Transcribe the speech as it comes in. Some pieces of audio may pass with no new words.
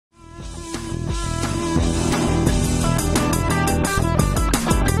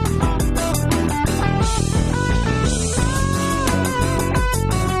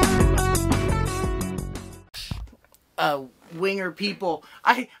or people.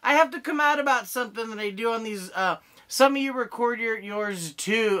 I have to come out about something that I do on these. Some of you record yours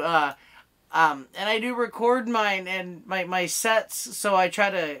too. And I do record mine and my sets. So I try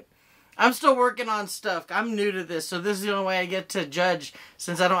to. I'm still working on stuff. I'm new to this, so this is the only way I get to judge,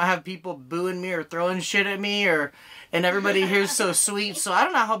 since I don't have people booing me or throwing shit at me, and everybody here's so sweet. So I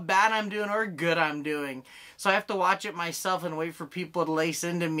don't know how bad I'm doing or good I'm doing. So I have to watch it myself and wait for people to lace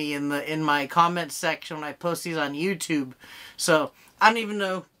into me in my comment section when I post these on YouTube. So I don't even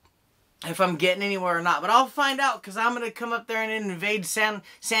know if I'm getting anywhere or not, but I'll find out, because I'm going to come up there and invade San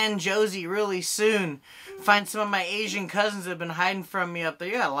Jose really soon. Find some of my Asian cousins that have been hiding from me up there.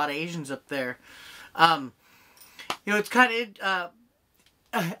 You got a lot of Asians up there. You know, it's kind of,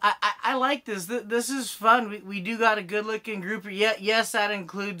 I like this. This is fun. We do got a good looking group. Yeah, yes, that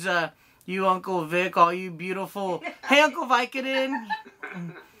includes, you, Uncle Vic, all you beautiful. Hey, Uncle Vicodin.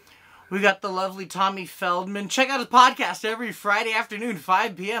 We got the lovely Tommy Feldman. Check out his podcast every Friday afternoon,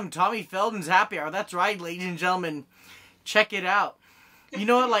 5 p.m. Tommy Feldman's Happy Hour. That's right, ladies and gentlemen. Check it out. You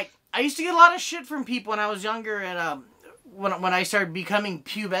know what, like, I used to get a lot of shit from people when I was younger, and when I started becoming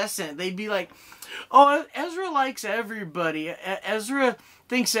pubescent, they'd be like, oh, Ezra likes everybody. Ezra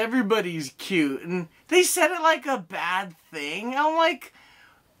thinks everybody's cute. And they said it like a bad thing. I'm like,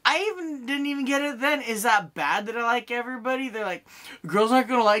 I didn't even get it then. Is that bad that I like everybody? They're like, girls aren't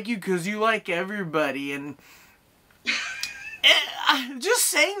gonna like you because you like everybody. And just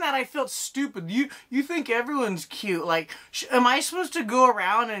saying that, I felt stupid. You think everyone's cute. Like, am I supposed to go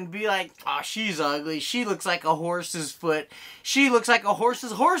around and be like, oh, she's ugly. She looks like a horse's foot. She looks like a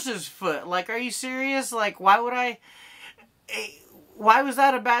horse's foot. Like, are you serious? Like, why would I... Why was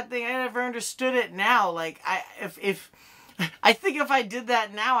that a bad thing? I never understood it now. Like, I think if I did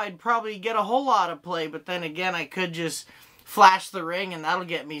that now, I'd probably get a whole lot of play. But then again, I could just flash the ring and that'll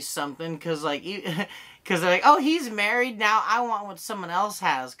get me something. Because, like, they're like, oh, he's married. Now I want what someone else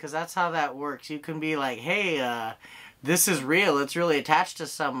has. Because that's how that works. You can be like, hey, this is real. It's really attached to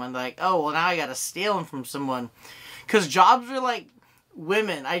someone. Like, oh, well, now I got to steal them from someone. Because jobs are like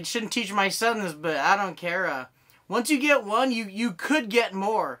women. I shouldn't teach my son this, but I don't care. Once you get one, you could get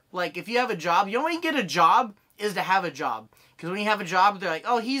more. Like, if you have a job, you only get a job is to have a job. Because when you have a job, they're like,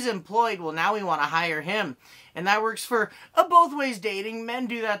 oh, he's employed. Well, now we want to hire him. And that works for both ways dating. Men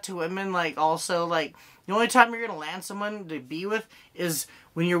do that to women. Like, also, like, the only time you're going to land someone to be with is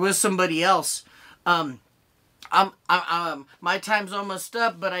when you're with somebody else. My time's almost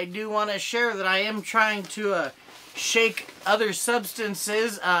up, but I do want to share that I am trying to shake other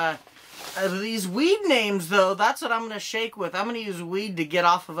substances. These weed names, though, that's what I'm going to shake with. I'm going to use weed to get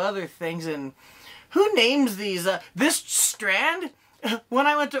off of other things. And who names these? This strand, when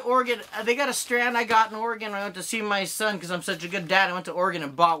I went to Oregon, they got a strand I got in Oregon when I went to see my son because I'm such a good dad. I went to Oregon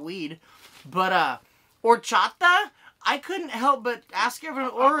and bought weed. But, horchata, I couldn't help but ask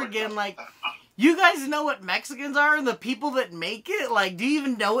everyone in Oregon, like, you guys know what Mexicans are and the people that make it? Like, do you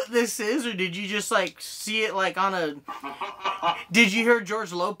even know what this is? Or did you just, like, see it, like, on a... Did you hear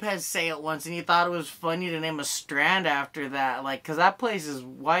George Lopez say it once and you thought it was funny to name a strand after that? Like, because that place is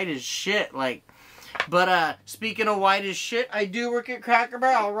white as shit, like... But, speaking of white as shit, I do work at Cracker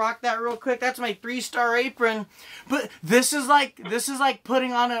Barrel. I'll rock that real quick. That's my 3-star apron. But this is like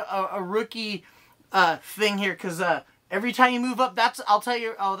putting on a rookie, thing here. Because, every time you move up, I'll tell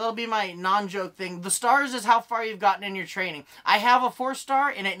you, that'll be my non-joke thing. The stars is how far you've gotten in your training. I have a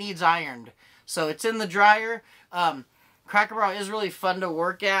 4-star and it needs ironed. So it's in the dryer. Cracker Barrel is really fun to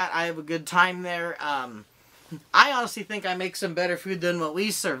work at. I have a good time there. I honestly think I make some better food than what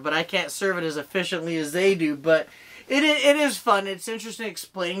we serve, but I can't serve it as efficiently as they do. But it is fun. It's interesting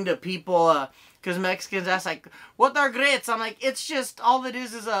explaining to people, because Mexicans ask, like, what are grits? I'm like, it's just, all it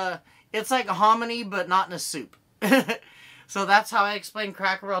is it's like hominy, but not in a soup. So that's how I explain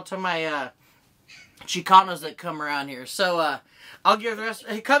Cracker Barrel to my Chicanos that come around here. So I'll give the rest.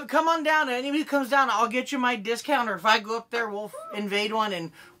 Hey, come on down. Anybody who comes down, I'll get you my discount. Or if I go up there, we'll invade one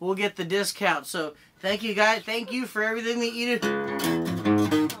and we'll get the discount. So thank you, guys. Thank you for everything that you do.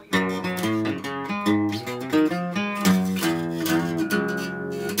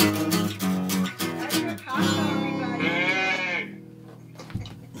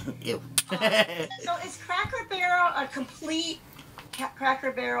 Ew. So is Cracker Barrel a complete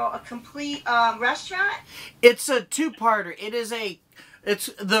restaurant? It's a two-parter. It's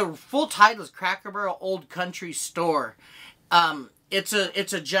the full title is Cracker Barrel Old Country Store. It's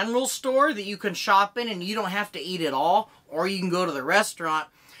a general store that you can shop in and you don't have to eat it all, or you can go to the restaurant.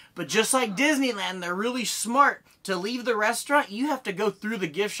 But just like Disneyland, they're really smart. To leave the restaurant, you have to go through the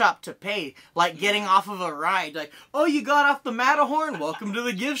gift shop to pay. Like getting off of a ride. Like, oh, you got off the Matterhorn? Welcome to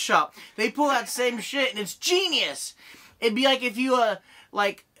the gift shop. They pull that same shit and it's genius. It'd be like if you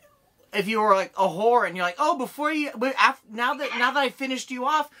if you were like a whore and you're like, oh, now that I finished you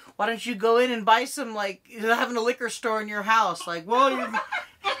off, why don't you go in and buy some, like, having a liquor store in your house? Like, well,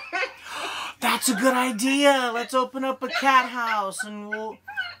 that's a good idea. Let's open up a cat house and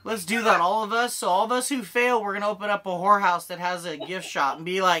let's do that, all of us. So all of us who fail, we're gonna open up a whorehouse that has a gift shop and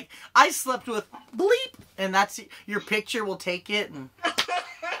be like, I slept with bleep, and that's your picture. We'll take it and.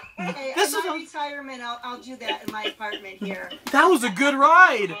 Hey, this is my retirement. I'll do that in my apartment here. That was a good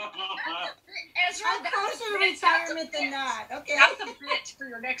ride. I'm closer to retirement than not. Okay. That's the bit for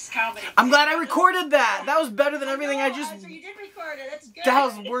your next comedy. I'm glad I recorded that. That was better than everything I just. So you did record it. That's good. That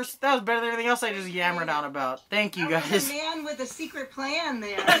was worse. That was better than everything else I just yammered on about. Thank you guys. The man with a secret plan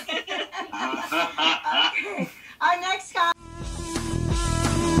there. Okay. Our next comedy.